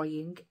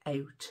drying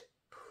out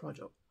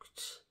product.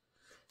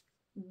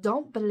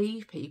 Don't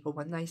believe people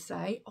when they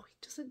say, oh,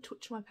 it doesn't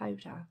touch my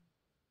powder.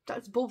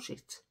 That's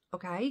bullshit.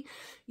 Okay,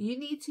 you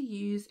need to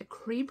use a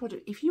cream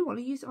product. If you want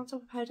to use it on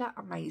top of powder,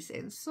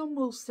 amazing. Some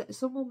will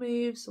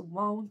move, some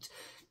won't.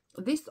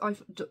 This I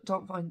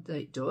don't find that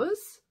it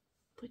does,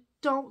 but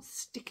don't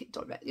stick it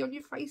directly on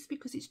your face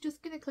because it's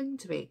just going to cling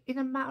to it. In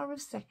a matter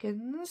of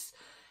seconds,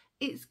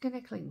 it's going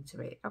to cling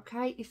to it,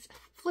 okay? It's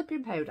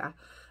flipping powder,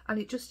 and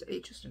it just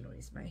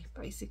annoys me,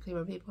 basically,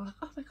 when people are like,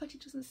 oh my God,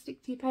 it doesn't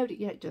stick to your powder.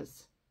 Yeah, it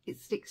does. It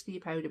sticks to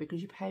your powder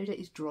because your powder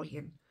is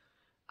drying,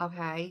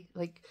 okay?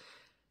 Like,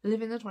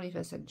 live in the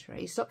 21st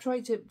century. Stop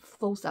trying to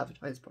false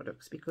advertise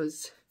products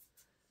because,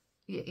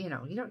 you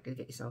know, you're not going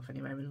to get yourself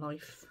anywhere in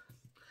life.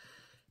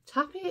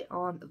 Tap it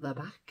on the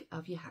back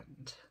of your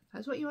hand.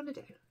 That's what you want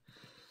to do.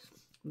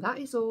 That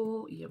is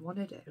all you want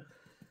to do.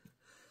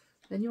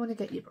 Then you want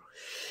to get your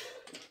brush.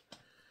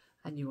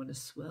 And you want to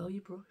swirl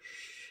your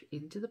brush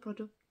into the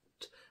product.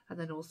 And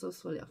then also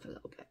swirl it off a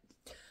little bit.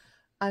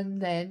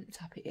 And then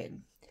tap it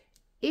in.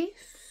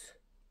 If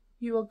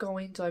you are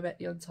going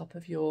directly on top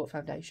of your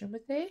foundation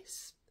with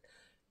this,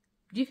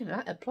 you can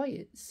apply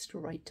it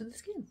straight to the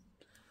skin.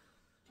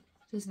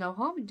 There's no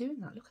harm in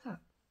doing that. Look at that.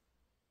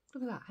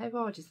 Look at that. How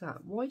hard is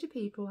that? Why do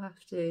people have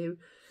to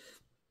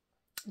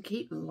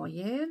keep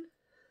lying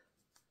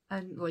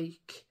and,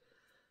 like,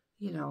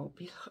 you know,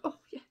 be like, oh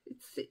yeah,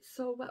 it sits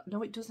so well?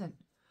 No, it doesn't.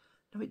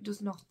 No, it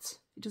does not.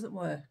 It doesn't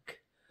work.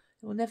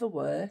 It will never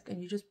work, and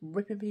you're just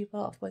ripping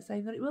people off by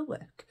saying that it will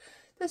work.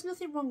 There's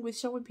nothing wrong with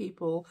showing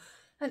people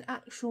an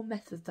actual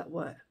method that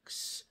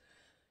works.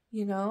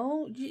 You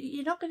know,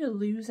 you're not going to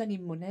lose any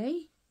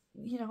money.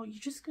 You know,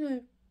 you're just going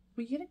to,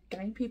 you're going to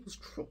gain people's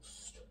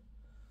trust.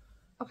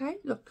 Okay,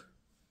 look.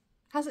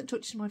 Hasn't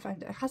touched my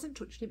foundation. It hasn't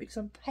touched it because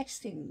I'm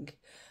pressing,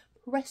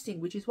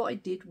 which is what I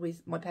did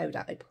with my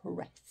powder. I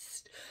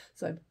pressed.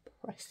 So I'm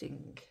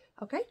pressing.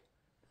 Okay?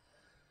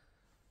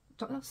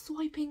 Not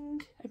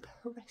swiping, I'm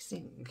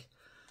pressing.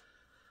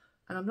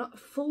 And I'm not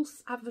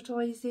false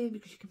advertising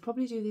because you can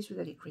probably do this with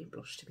any cream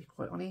blush, to be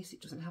quite honest.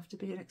 It doesn't have to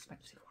be an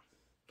expensive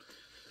one.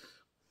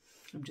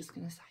 I'm just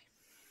going to say,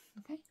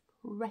 okay,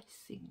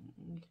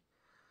 pressing.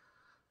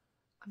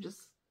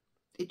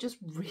 It just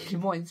really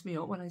winds me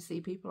up when I see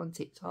people on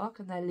TikTok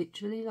and they're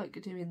literally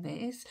like doing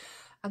this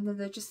and then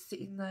they're just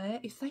sitting there.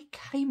 If they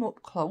came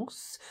up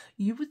close,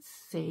 you would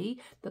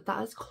see that that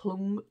has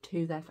clung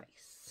to their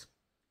face.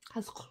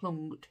 Has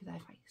clung to their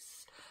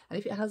face. And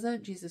if it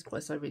hasn't, Jesus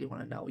Christ, I really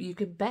want to know. You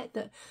can bet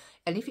that,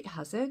 and if it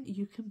hasn't,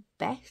 you can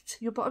bet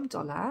your bottom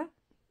dollar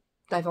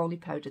they've only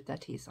powdered their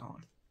teeth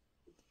on.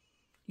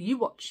 You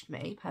watched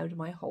me powder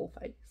my whole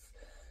face.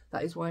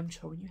 That is why I'm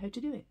showing you how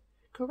to do it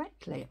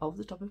correctly over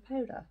the top of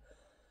powder.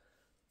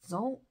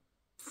 Don't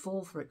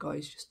fall for it,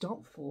 guys. Just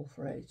don't fall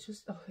for it. It's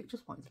just, oh, it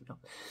just winds me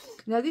up.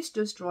 Now, this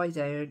does dry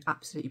down.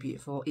 Absolutely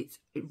beautiful. It's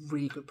a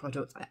really good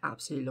product. I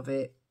absolutely love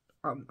it.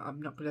 I'm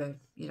not going to,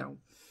 you know,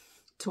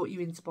 talk you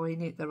into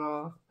buying it. There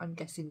are, I'm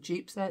guessing,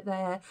 dupes out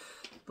there.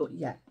 But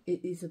yeah,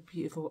 it is a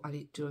beautiful, and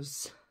it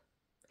does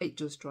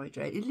dry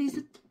down. It leaves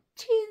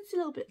teensy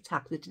little bit of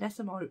tack. The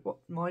Danessa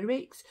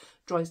Myrix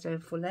dries down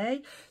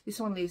fully. This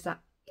one leaves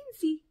that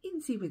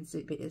insy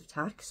wincy bit of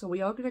tack. So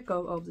we are going to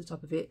go over the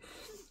top of it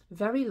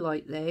very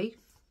lightly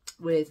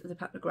with the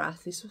Pat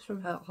McGrath. This was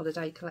from her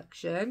holiday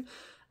collection,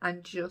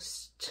 and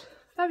just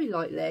very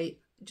lightly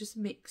just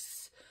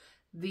mix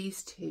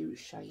these two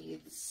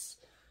shades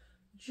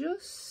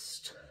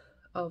just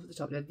over the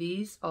top. Now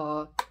these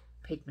are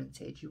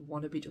pigmented, you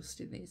want to be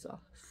dusting these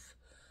off.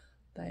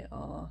 They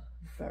are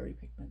very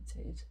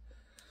pigmented,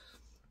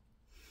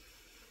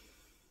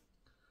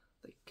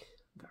 like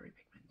very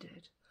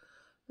pigmented.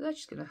 They're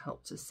just going to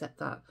help to set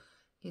that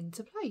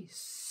into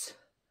place.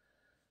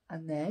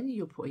 And then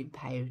you're putting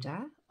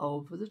powder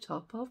over the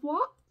top of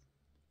what?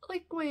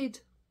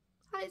 Liquid.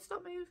 And it's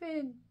not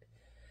moving.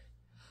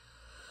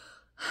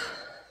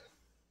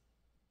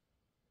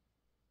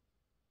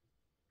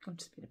 I'm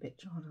just being a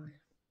bitch, aren't I?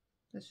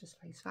 Let's just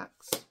face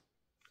facts.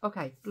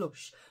 Okay,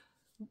 blush.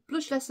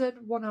 Blush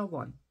lesson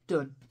 101.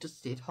 Done.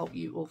 Dusted. Hope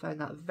you all found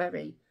that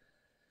very,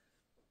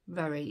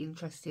 very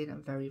interesting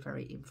and very,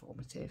 very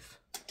informative.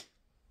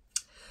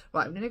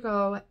 Right, I'm going to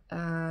go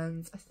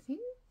and I think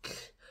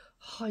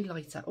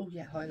highlighter. Oh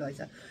yeah,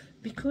 highlighter.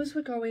 Because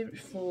we're going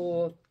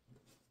for,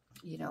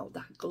 you know,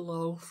 that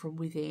glow from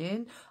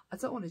within, I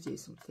don't want to do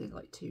something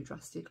like too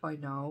drastic. I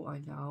know.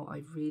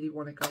 I really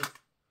want to go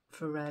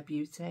for Rare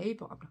Beauty,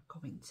 but I'm not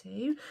going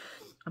to.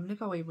 I'm going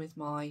to go in with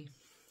my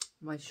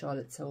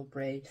Charlotte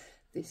Tilbury.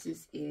 This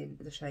is in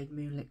the shade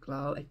Moonlit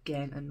Glow.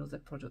 Again, another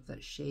product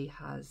that she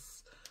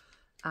has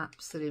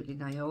absolutely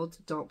nailed.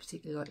 Don't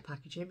particularly like the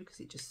packaging because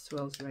it just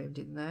swirls around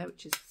in there,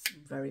 which is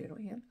very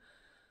annoying.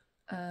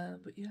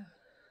 But yeah,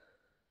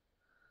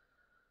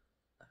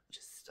 I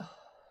just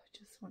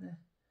want to.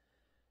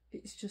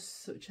 It's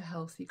just such a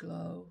healthy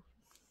glow.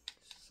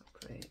 It's so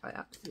pretty. I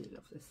absolutely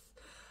love this.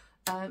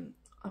 I'm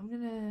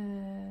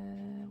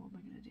gonna. What am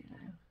I gonna do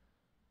now?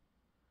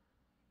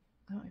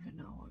 I don't even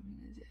know what I'm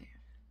gonna do.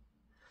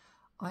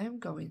 I am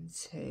going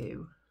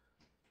to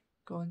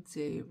go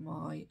into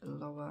my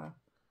lower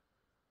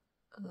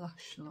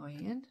lash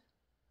line.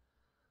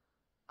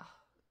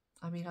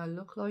 I mean, I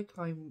look like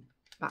I'm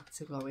back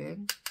to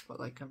glowing, but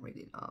like I'm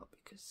really not,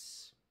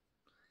 because,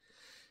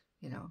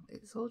 you know,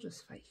 it's all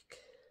just fake.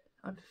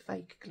 I'm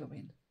fake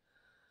glowing,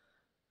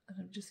 and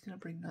I'm just gonna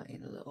bring that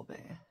in a little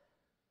bit.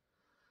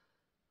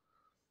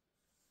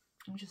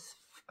 I'm just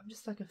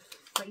like a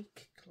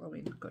fake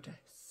glowing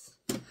goddess.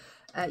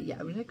 Yeah,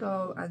 I'm gonna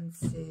go and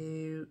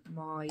do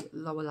my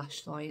lower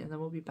lash line, and then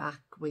we'll be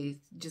back with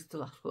just the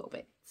last little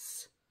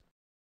bits.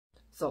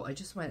 So I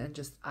just went and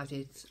just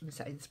added my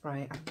setting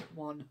spray and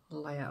one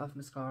layer of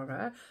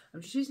mascara.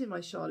 I'm just using my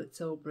Charlotte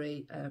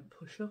Tilbury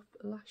push-up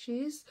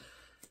lashes.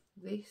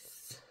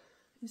 This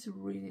is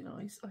really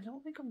nice. I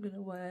don't think I'm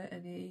gonna wear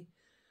any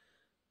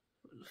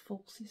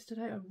falsies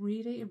today. I'm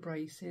really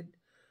embracing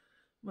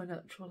my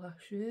natural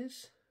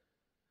lashes.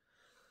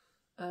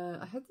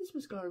 I had this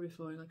mascara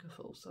before in like a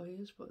full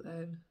size, but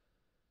then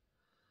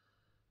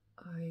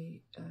I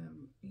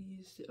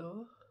used it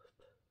up.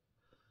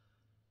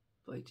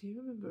 But I do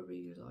remember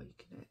really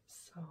liking it,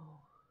 so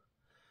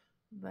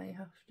may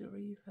have to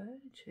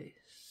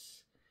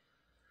repurchase.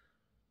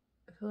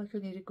 I feel like I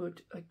need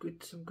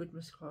some good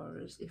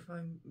mascaras if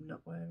I'm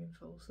not wearing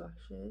false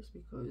lashes,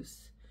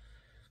 because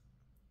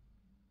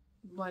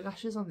my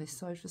lashes on this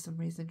side for some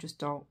reason just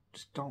don't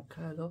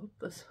curl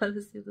up as well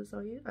as the other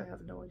side. I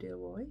have no idea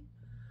why.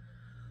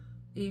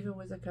 Even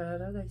with a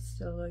curler, they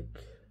still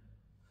like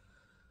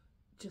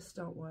just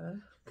don't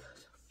work.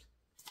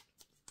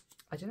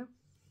 I don't know.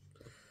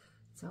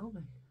 Tell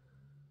me.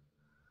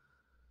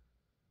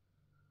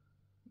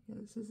 Yeah,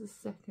 this is the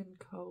second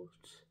coat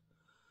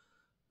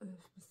of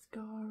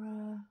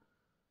mascara.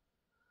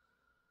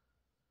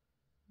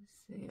 Let's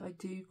see, I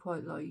do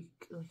quite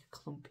like a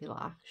clumpy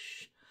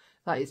lash.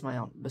 That is my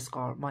own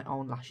mascara, my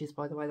own lashes,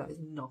 by the way. That is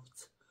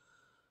not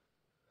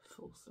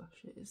false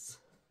lashes.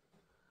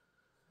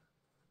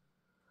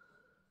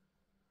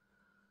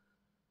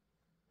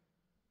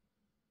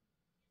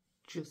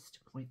 Just to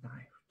point that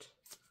out.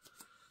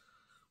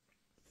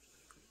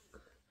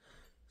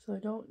 So I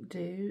don't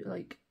do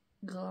like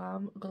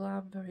glam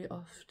very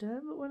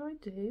often, but when I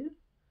do,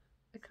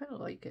 I kind of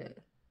like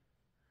it.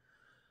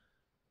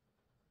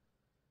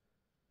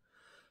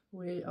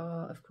 We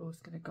are, of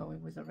course, going to go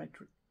in with a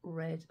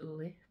red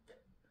lip.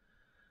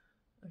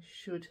 I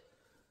should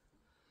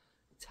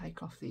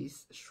take off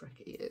these Shrek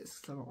ears,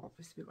 because I'll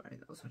obviously be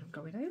wearing those when I'm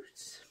going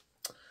out.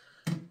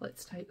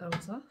 Let's take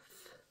those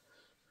off.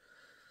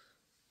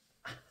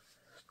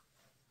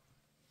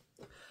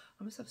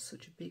 I must have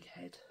such a big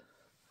head.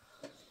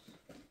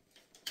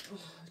 Oh,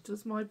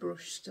 does my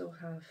brush still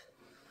have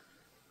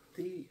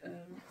the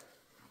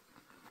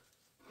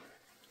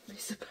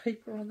piece of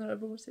paper on that I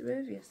brought it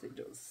with? Yes, it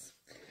does.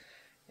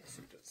 Yes,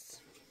 it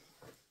does.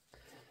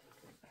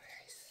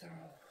 Okay, so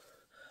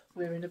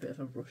we're in a bit of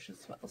a rush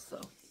as well,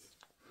 so.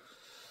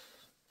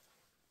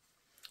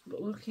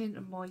 But looking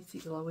mighty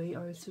glowy,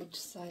 I would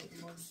say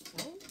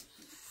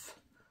myself,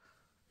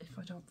 if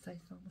I don't say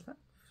so myself.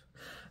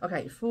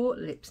 Okay, for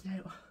lips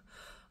now.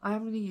 I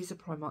am going to use a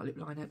Primark lip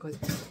liner, guys.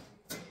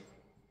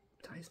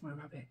 That is my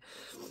rabbit.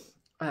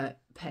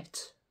 Pet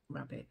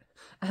rabbit.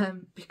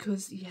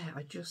 Because, yeah,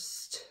 I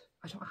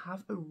don't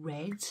have a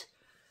red.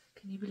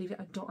 Can you believe it?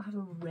 I don't have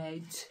a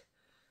red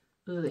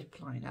lip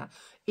liner.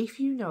 If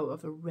you know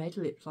of a red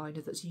lip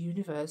liner that's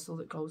universal,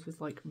 that goes with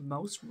like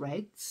most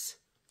reds,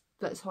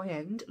 that's high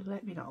end,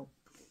 let me know.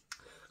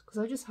 Because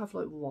I just have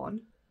like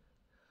one.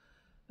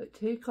 But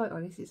to be quite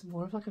honest, it's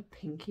more of like a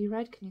pinky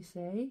red, can you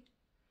see?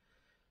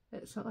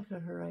 It's not like a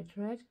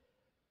red.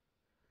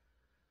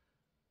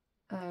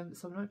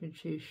 So I'm not even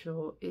too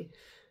sure if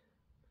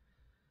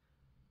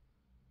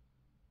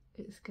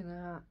it's gonna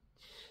match.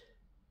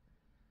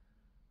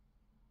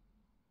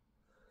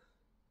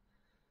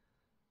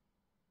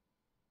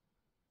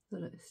 The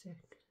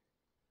lipstick.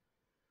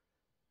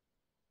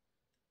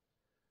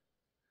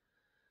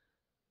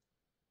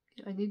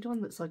 I need one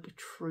that's like a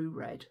true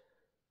red.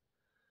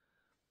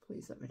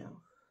 Please let me know.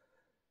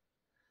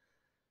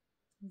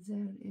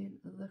 Down in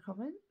the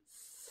comments.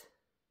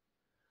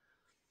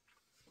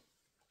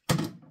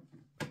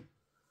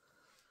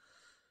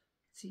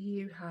 Do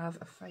you have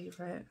a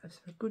favourite,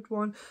 a good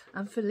one?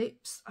 And for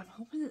lips, I'm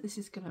hoping that this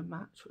is going to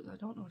match, but I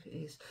don't know if it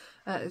is.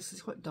 This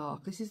is quite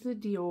dark. This is the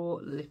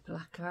Dior Lip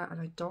Lacquer, and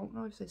I don't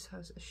know if this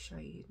has a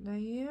shade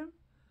name.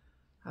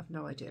 I have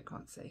no idea, I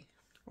can't see.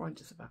 Or I'm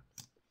just about.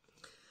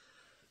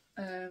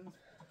 But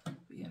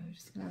yeah, I'm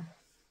just going to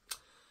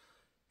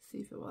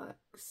see if it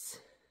works.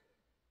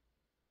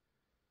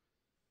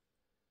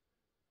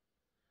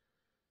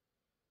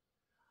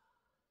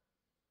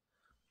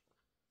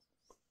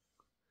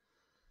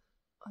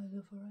 I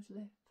love a red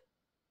lip.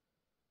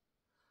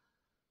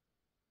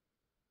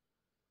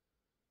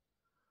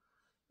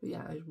 But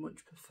yeah, I'd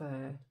much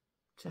prefer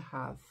to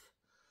have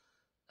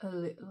a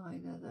lip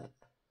liner that,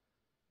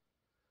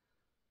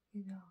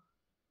 you know,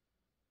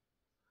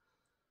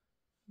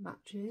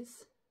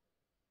 matches.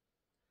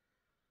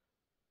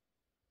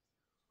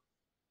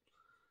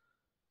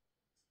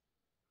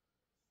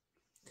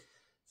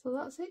 So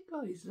that's it,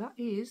 guys. That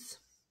is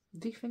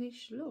the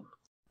finished look.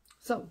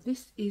 So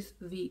this is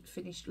the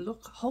finished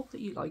look. Hope that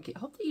you like it.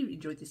 Hope that you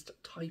enjoyed this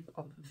type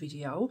of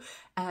video.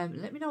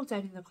 Let me know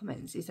down in the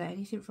comments, is there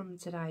anything from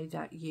today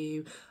that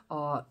you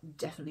are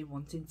definitely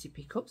wanting to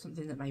pick up,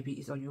 something that maybe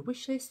is on your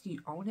wish list? Do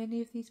you own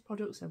any of these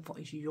products, and what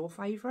is your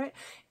favourite?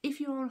 If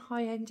you're on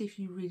high end, if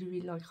you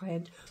really like high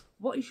end,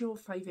 what is your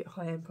favourite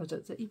high end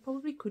product that you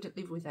probably couldn't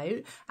live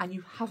without and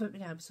you haven't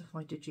been able to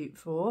find a dupe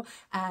for?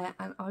 And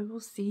I will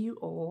see you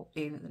all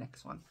in the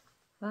next one.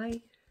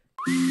 Bye.